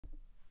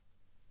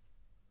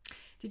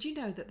Did you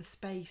know that the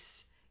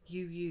space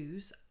you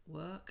use,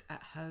 work,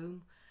 at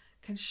home,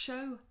 can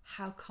show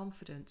how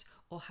confident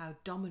or how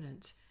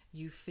dominant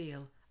you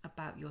feel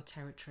about your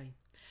territory?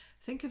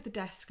 Think of the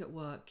desk at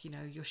work. You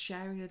know, you're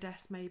sharing a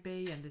desk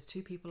maybe, and there's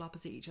two people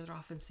opposite each other. I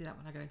often see that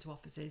when I go into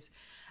offices.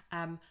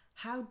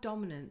 How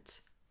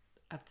dominant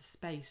of the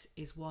space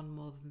is one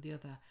more than the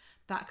other?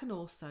 That can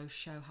also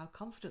show how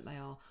confident they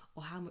are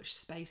or how much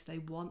space they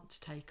want to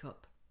take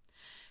up.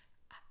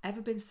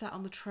 Ever been sat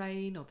on the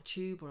train or the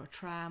tube or a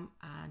tram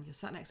and you're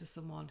sat next to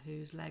someone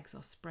whose legs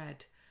are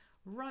spread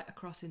right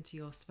across into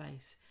your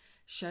space,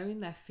 showing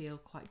they feel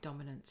quite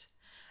dominant?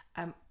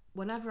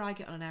 Whenever I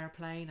get on an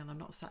aeroplane and I'm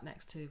not sat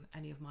next to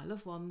any of my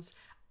loved ones,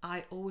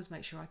 I always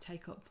make sure I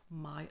take up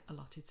my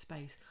allotted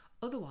space.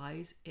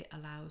 Otherwise, it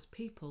allows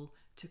people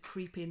to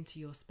creep into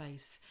your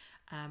space.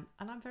 And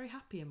I'm very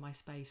happy in my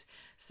space.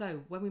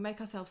 So when we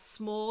make ourselves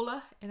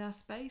smaller in our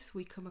space,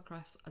 we come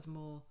across as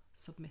more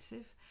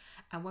submissive.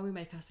 And when we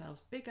make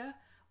ourselves bigger,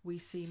 we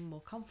seem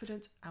more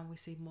confident and we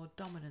seem more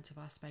dominant of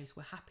our space.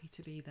 We're happy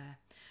to be there.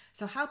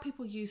 So how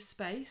people use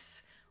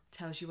space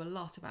tells you a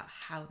lot about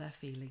how they're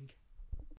feeling.